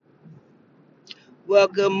Well,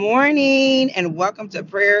 good morning and welcome to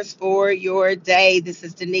Prayers for Your Day. This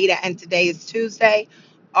is Danita, and today is Tuesday,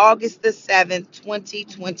 August the 7th,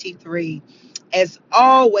 2023. As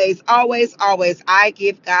always, I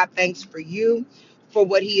give God thanks for you, for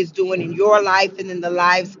what He is doing in your life and in the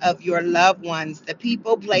lives of your loved ones, the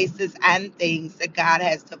people, places, and things that God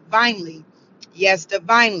has divinely, yes,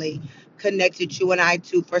 divinely connected you and I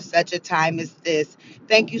to for such a time as this.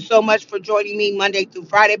 Thank you so much for joining me Monday through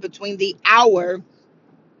Friday between the hour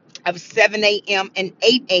of 7 a.m. and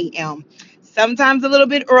 8 a.m. Sometimes a little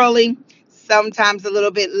bit early, sometimes a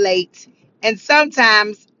little bit late, and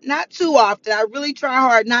sometimes not too often. I really try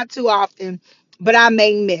hard not too often, but I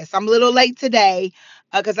may miss. I'm a little late today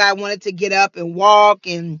because I wanted to get up and walk,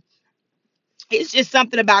 and it's just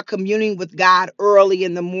something about communing with God early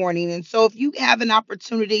in the morning. And so if you have an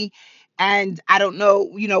opportunity, and I don't know,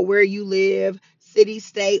 where you live, city,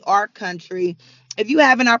 state, or country, if you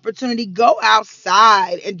have an opportunity, go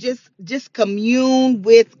outside and just commune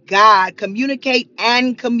with God, communicate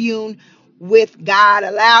and commune with God,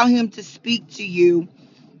 allow him to speak to you,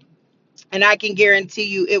 and I can guarantee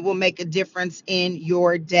you it will make a difference in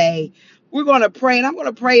your day. We're going to pray, and I'm going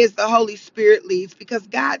to pray as the Holy Spirit leads, because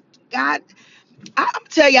God, I'm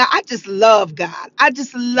telling you, I just love God. I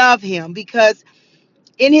just love him because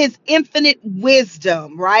in his infinite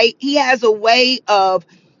wisdom, right? He has a way of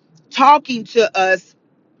talking to us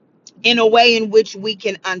in a way in which we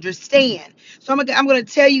can understand. So I'm going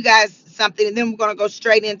to tell you guys something, and then we're going to go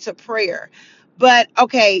straight into prayer. But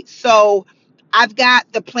okay, so I've got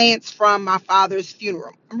the plants from my father's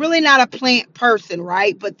funeral. I'm really not a plant person,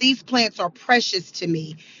 right? But these plants are precious to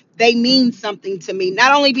me. They mean something to me,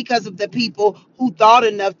 not only because of the people who thought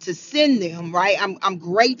enough to send them, right? I'm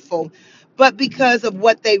grateful, but because of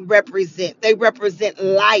what they represent. They represent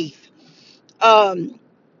life. Um,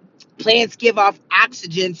 Plants give off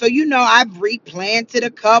oxygen. So, I've replanted a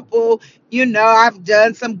couple, I've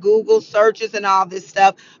done some Google searches and all this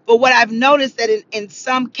stuff. But what I've noticed that in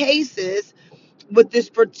some cases, with this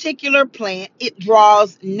particular plant, it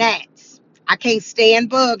draws gnats. I can't stand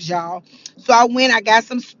bugs, y'all. So I got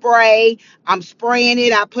some spray. I'm spraying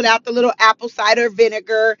it. I put out the little apple cider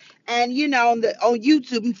vinegar. And on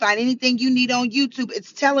YouTube, you can find anything you need on YouTube.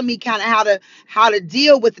 It's telling me kind of how to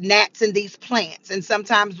deal with gnats in these plants. And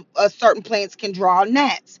sometimes certain plants can draw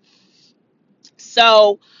gnats.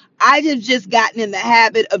 So I have just gotten in the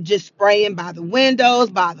habit of just spraying by the windows,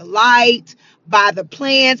 by the light, by the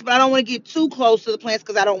plants, but I don't want to get too close to the plants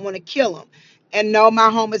because I don't want to kill them. And no, my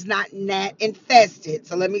home is not gnat infested.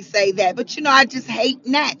 So let me say that. But I just hate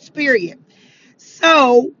gnats, period.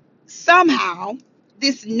 So somehow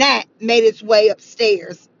this gnat made its way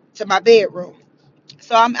upstairs to my bedroom.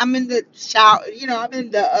 So I'm in the shower, I'm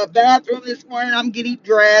in the bathroom this morning. I'm getting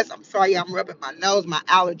dressed. I'm sorry, I'm rubbing my nose, my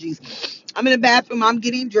allergies. I'm in the bathroom. I'm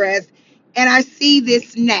getting dressed, and I see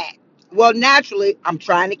this gnat. Well, naturally, I'm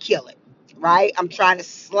trying to kill it, right? I'm trying to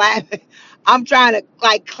slap it. I'm trying to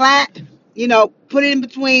like clap, put it in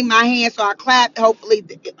between my hands so I clap, hoping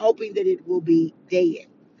that it will be dead.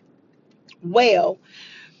 Well,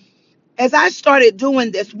 as I started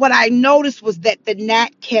doing this, what I noticed was that the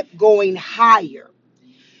gnat kept going higher.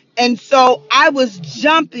 And so I was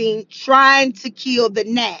jumping, trying to kill the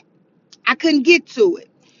gnat. I couldn't get to it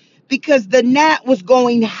because the gnat was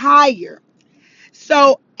going higher.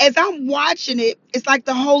 So as I'm watching it, it's like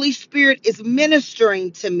the Holy Spirit is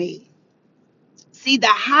ministering to me. See, the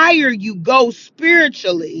higher you go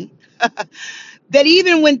spiritually, that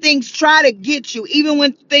even when things try to get you, even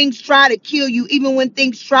when things try to kill you, even when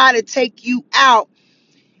things try to take you out,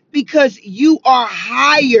 because you are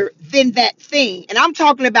higher than that thing. And I'm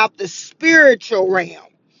talking about the spiritual realm.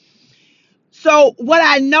 So what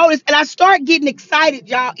I noticed, and I start getting excited,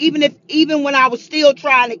 y'all, even when I was still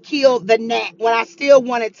trying to kill the gnat, when I still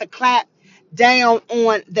wanted to clap down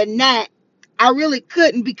on the gnat, I really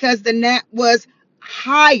couldn't because the gnat was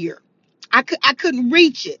higher. I couldn't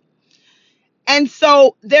reach it. And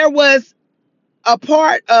so there was a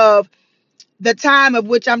part of the time of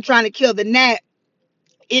which I'm trying to kill the gnat.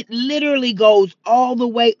 It literally goes all the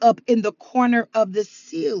way up in the corner of the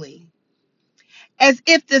ceiling, as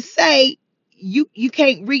if to say, you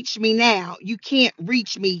can't reach me now. You can't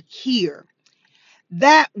reach me here.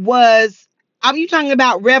 That was, I'm you talking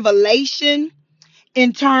about revelation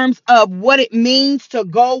in terms of what it means to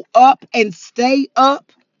go up and stay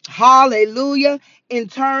up. Hallelujah. In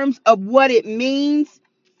terms of what it means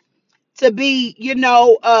to be,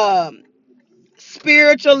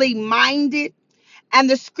 spiritually minded. And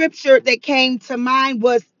the scripture that came to mind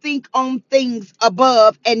was think on things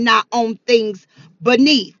above and not on things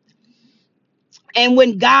beneath. And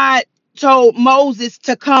when God told Moses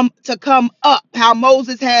to come up, how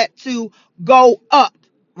Moses had to go up,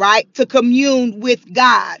 right, to commune with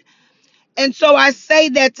God. And so I say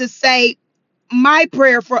that to say my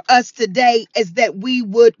prayer for us today is that we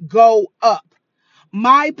would go up.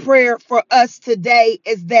 My prayer for us today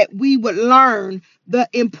is that we would learn the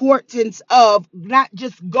importance of not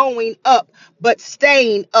just going up, but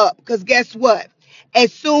staying up. Because guess what?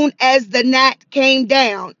 As soon as the gnat came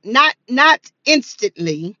down, not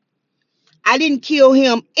instantly, I didn't kill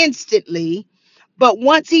him instantly, but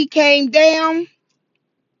once he came down,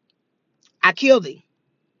 I killed him.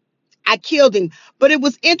 I killed him. But it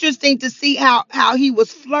was interesting to see how he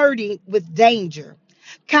was flirting with danger,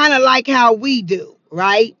 kind of like how we do,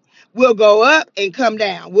 right? We'll go up and come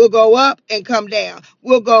down. We'll go up and come down.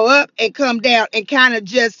 We'll go up and come down and kind of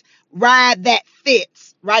just ride that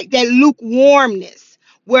fence, right? That lukewarmness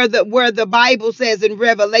where the Bible says in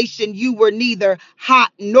Revelation, you were neither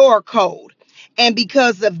hot nor cold. And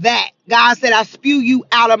because of that, God said, I spew you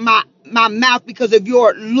out of my mouth because of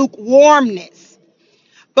your lukewarmness.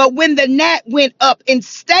 But when the gnat went up and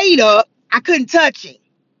stayed up, I couldn't touch him.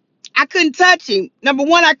 I couldn't touch him. Number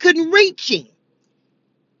one, I couldn't reach him.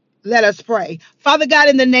 Let us pray. Father God,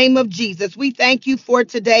 in the name of Jesus, we thank you for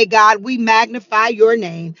today, God. We magnify your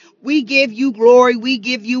name. We give you glory, we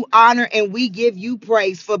give you honor, and we give you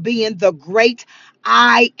praise for being the great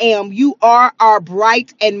I am. You are our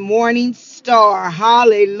bright and morning star.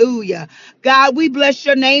 Hallelujah. God, we bless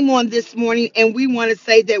your name on this morning, and we want to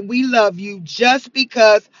say that we love you just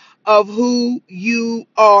because of who you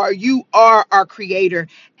are. You are our creator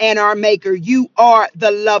and our maker. You are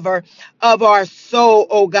the lover of our soul,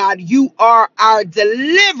 oh God. You are our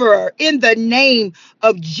deliverer in the name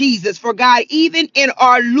of Jesus. For God, even in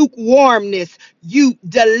our lukewarmness, you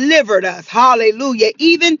delivered us. Hallelujah.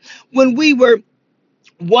 Even when we were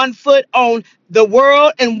one foot on the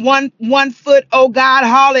world and one foot, oh God,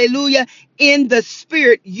 hallelujah, in the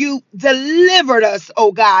spirit, you delivered us,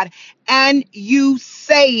 oh God, and you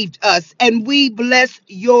saved us, and we bless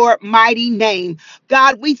your mighty name.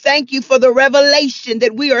 God, we thank you for the revelation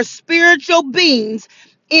that we are spiritual beings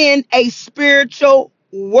in a spiritual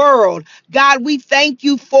world. God, we thank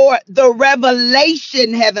you for the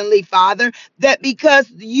revelation, Heavenly Father, that because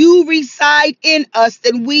you reside in us,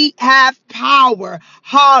 then we have power.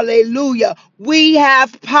 Hallelujah. We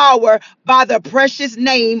have power by the precious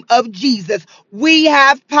name of Jesus. We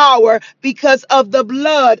have power because of the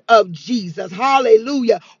blood of Jesus.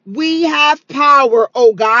 Hallelujah. We have power,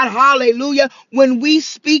 oh God. Hallelujah. When we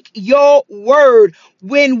speak your word,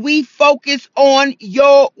 when we focus on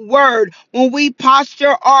your word, when we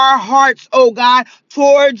posture our hearts, oh God,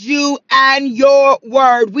 towards you and your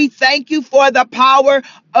word. We thank you for the power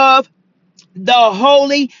of the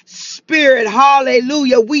Holy Spirit.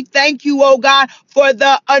 Hallelujah. We thank you, oh God, for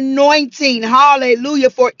the anointing. Hallelujah.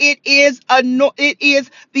 For it is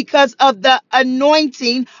because of the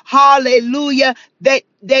anointing. Hallelujah.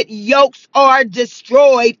 That yokes are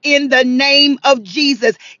destroyed in the name of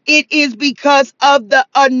Jesus. It is because of the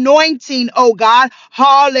anointing, oh God.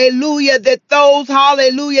 Hallelujah. That those,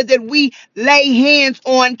 hallelujah, that we lay hands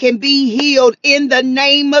on can be healed in the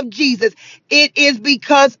name of Jesus. It is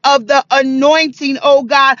because of the anointing, oh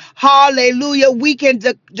God. Hallelujah. We can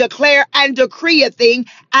declare and decree a thing,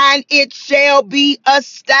 and it shall be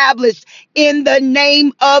established in the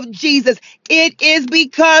name of Jesus. It is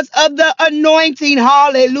because of the anointing.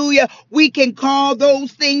 Hallelujah. We can call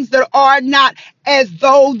those things that are not as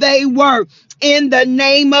though they were in the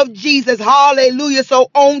name of Jesus. Hallelujah.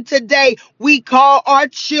 So on today, we call our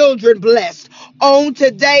children blessed. On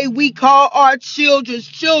today, we call our children's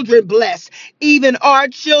children blessed. Even our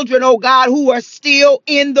children, oh God, who are still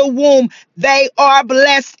in the womb, they are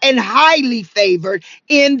blessed and highly favored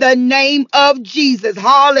in the name of Jesus.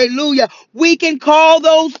 Hallelujah. We can call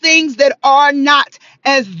those things that are not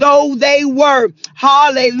as though they were.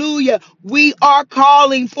 Hallelujah. We are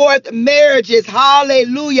calling forth marriages.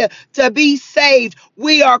 Hallelujah. To be saved.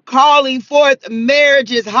 We are calling forth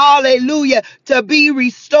marriages. Hallelujah. To be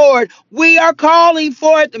restored. We are calling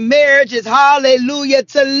forth marriages. Hallelujah.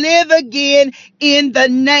 To live again in the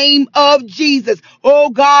name of Jesus. Oh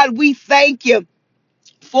God, we thank you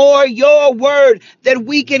for your word that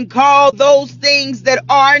we can call those things that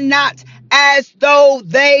are not as though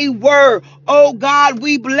they were. Oh God,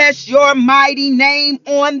 we bless your mighty name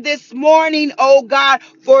on this morning, oh God,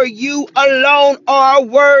 for you alone are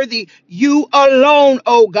worthy. You alone,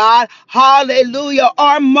 oh God, hallelujah,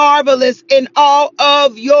 are marvelous in all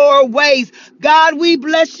of your ways. God, we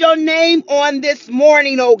bless your name on this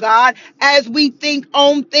morning, oh God, as we think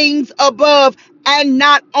on things above and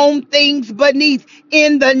not on things beneath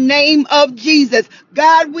in the name of Jesus.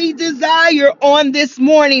 God, we desire on this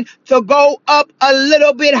morning to go up a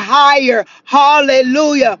little bit higher.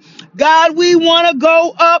 Hallelujah. God, we want to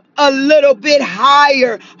go up a little bit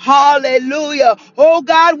higher. Hallelujah. Oh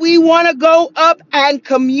God, we want to go up and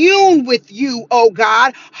commune with you, oh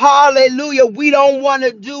God. Hallelujah. We don't want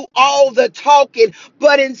to do all the talking,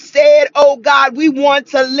 but instead, oh God, we want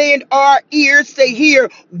to lend our ears to hear,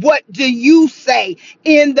 what do you say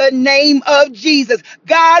in the name of Jesus?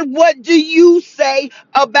 God, what do you say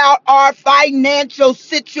about our financial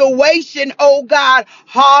situation, oh God?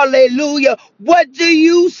 Hallelujah. What do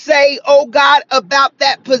you say, oh God, about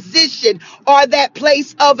that position or that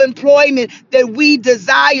place of employment that we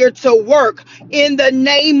desire to work in the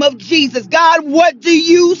name of Jesus? God, what do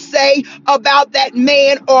you say about that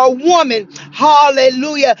man or woman,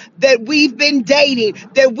 hallelujah, that we've been dating,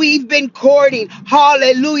 that we've been courting,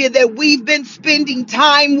 hallelujah, that we've been spending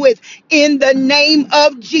time with in the name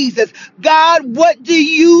of Jesus? God, what do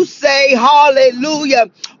you say, hallelujah?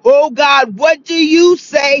 Oh God, what do you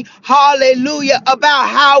say, hallelujah, about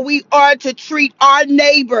how we are to treat our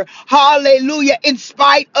neighbor, hallelujah, in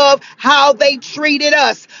spite of how they treated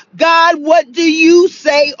us? God, what do you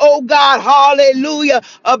say, oh God, hallelujah,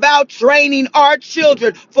 about training our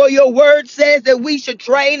children? For your word says that we should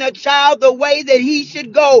train a child the way that he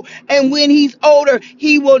should go, and when he's older,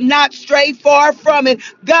 he will not stray far from it.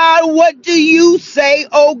 God, what do you say,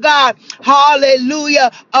 oh God,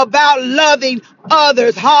 hallelujah, about loving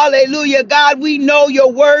others? Hallelujah. God, we know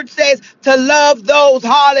your word says to love those,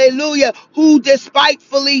 hallelujah, who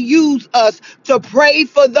despitefully use us, to pray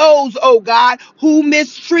for those, oh God, who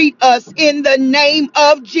mistreat us in the name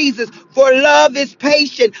of Jesus. For love is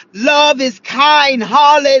patient, love is kind,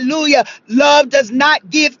 hallelujah. Love does not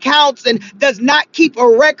give counsel and does not keep a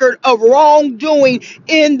record of wrongdoing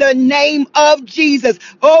in the name of Jesus.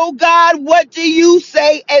 Oh God, what do you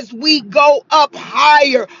say as we go up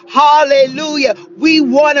higher? Hallelujah. We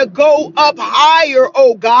want to go up higher,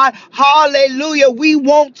 oh God. Hallelujah. We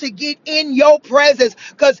want to get in your presence,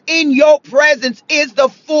 because in your presence is the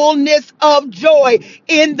fullness of joy.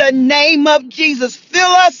 In the name of Jesus,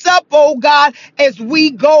 fill us up, oh God, as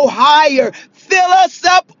we go higher. Fill us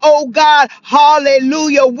up, oh God,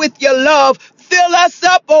 hallelujah, with your love. Fill us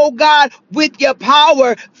up, oh God, with your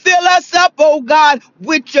power. Fill us up, oh God,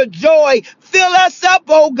 with your joy. Fill us up,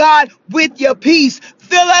 oh God, with your peace.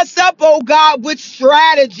 Fill us up, oh God, with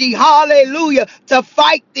strategy, hallelujah, to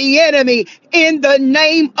fight the enemy in the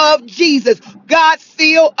name of Jesus. God,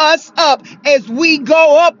 fill us up as we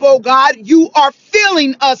go up, oh God. You are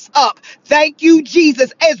filling us up. Thank you,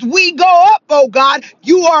 Jesus. As we go up, oh God,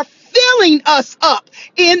 you are filling us up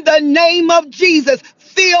in the name of Jesus.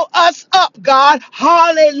 Fill us up, God.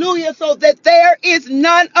 Hallelujah. So that there is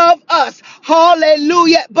none of us.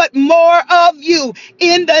 Hallelujah. But more of you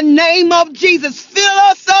in the name of Jesus. Fill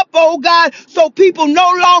us up, oh God, so people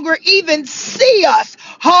no longer even see us.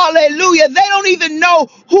 Hallelujah. They don't even know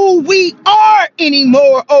who we are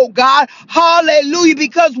anymore, oh God. Hallelujah.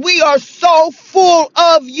 Because we are so full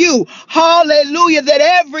of you. Hallelujah. That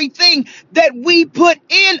everything that we put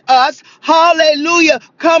in us, hallelujah,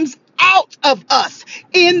 comes out of us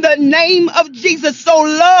in the name of Jesus. So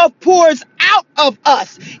love pours out of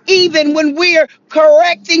us even when we're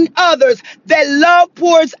correcting others. That love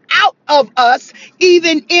pours out of us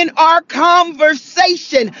even in our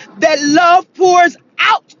conversation. That love pours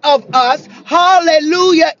out of us,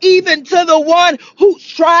 hallelujah, even to the one who's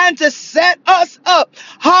trying to set us up.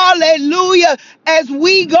 Hallelujah. As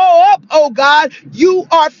we go up, oh God, you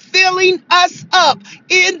are filling us up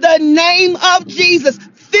in the name of Jesus.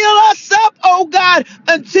 Fill us up, oh God,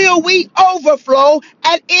 until we overflow,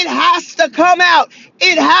 and it has to come out.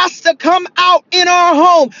 It has to come out in our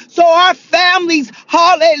home so our families,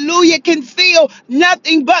 hallelujah, can feel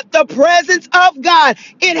nothing but the presence of God.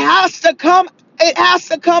 It has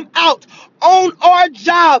to come out on our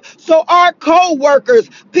job so our co-workers,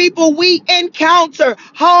 people we encounter,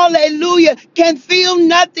 hallelujah, can feel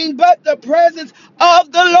nothing but the presence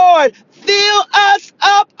of the Lord. Fill us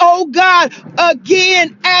up, oh God,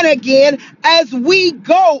 again and again as we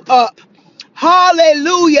go up.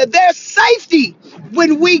 Hallelujah. There's safety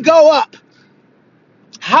when we go up.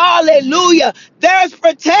 Hallelujah. There's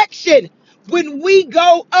protection when we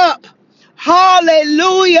go up.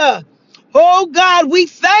 Hallelujah. Oh God, we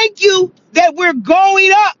thank you that we're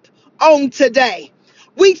going up on today.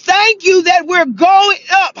 We thank you that we're going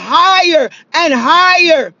up higher and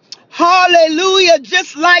higher. Hallelujah.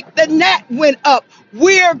 Just like the gnat went up,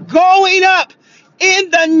 we're going up in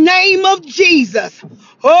the name of Jesus.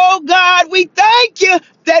 Oh God, we thank you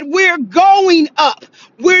that we're going up.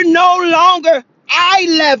 We're no longer eye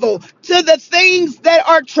level to the things that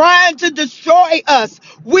are trying to destroy us.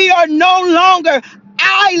 We are no longer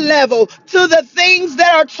eye level to the things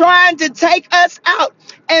that are trying to take us out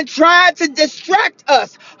and try to distract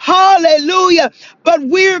us. Hallelujah. But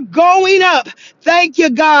we're going up. Thank you,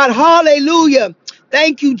 God. Hallelujah.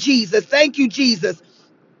 Thank you, Jesus. Thank you, Jesus.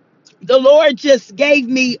 The Lord just gave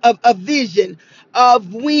me a vision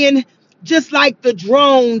of when, just like the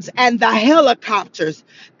drones and the helicopters,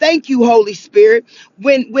 thank you, Holy Spirit,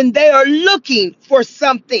 when they are looking for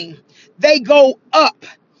something, they go up.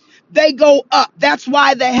 They go up. That's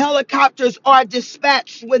why the helicopters are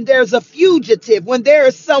dispatched when there's a fugitive, when there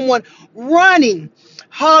is someone running.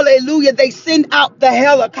 Hallelujah. They send out the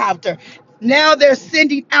helicopter. Now they're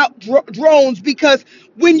sending out drones, because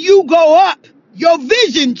when you go up, your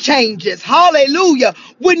vision changes. Hallelujah.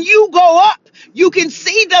 When you go up, you can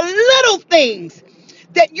see the little things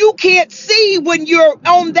that you can't see when you're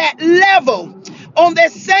on that level, on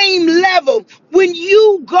that same level. When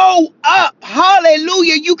you go up,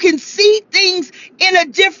 hallelujah, you can see things in a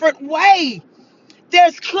different way.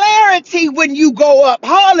 There's clarity when you go up.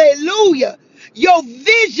 Hallelujah. Your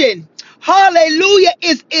vision, hallelujah,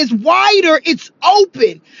 is wider, it's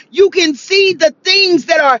open. You can see the things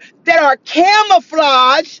that are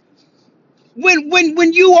camouflaged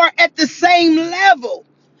when you are at the same level.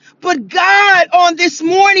 But God on this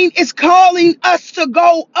morning is calling us to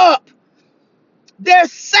go up.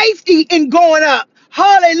 There's safety in going up.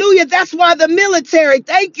 Hallelujah. That's why the military,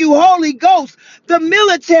 thank you, Holy Ghost, the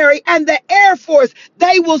military and the Air Force,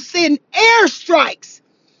 they will send airstrikes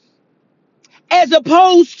as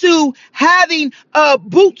opposed to having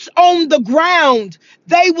boots on the ground.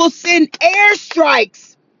 They will send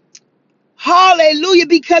airstrikes. Hallelujah,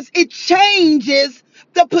 because it changes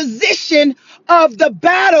the position of the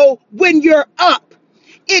battle when you're up.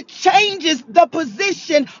 It changes the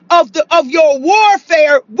position of your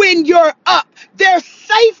warfare when you're up. There's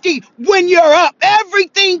safety when you're up.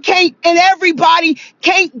 Everything can't and everybody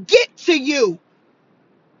can't get to you.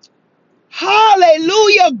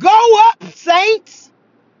 Hallelujah. Go up, saints.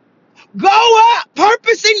 Go up.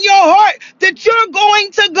 Purpose in your heart that you're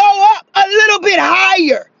going to go up a little bit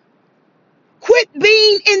higher. Quit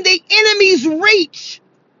being in the enemy's reach.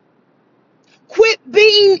 Quit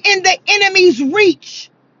being in the enemy's reach.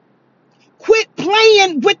 Quit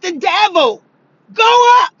playing with the devil.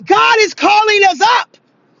 Go up. God is calling us up.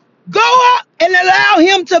 Go up and allow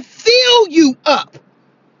him to fill you up.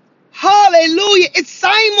 Hallelujah. It's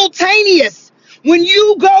simultaneous. When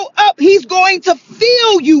you go up, he's going to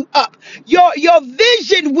fill you up. Your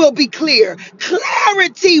vision will be clear.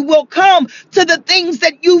 Clarity will come to the things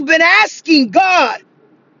that you've been asking God.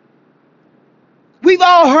 We've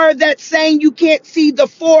all heard that saying, you can't see the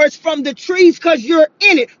forest from the trees because you're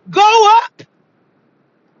in it. Go up.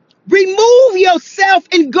 Remove yourself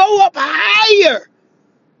and go up higher.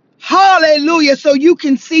 Hallelujah. So you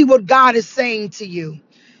can see what God is saying to you.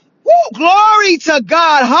 Woo, glory to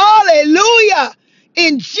God. Hallelujah.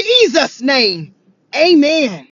 In Jesus' name. Amen.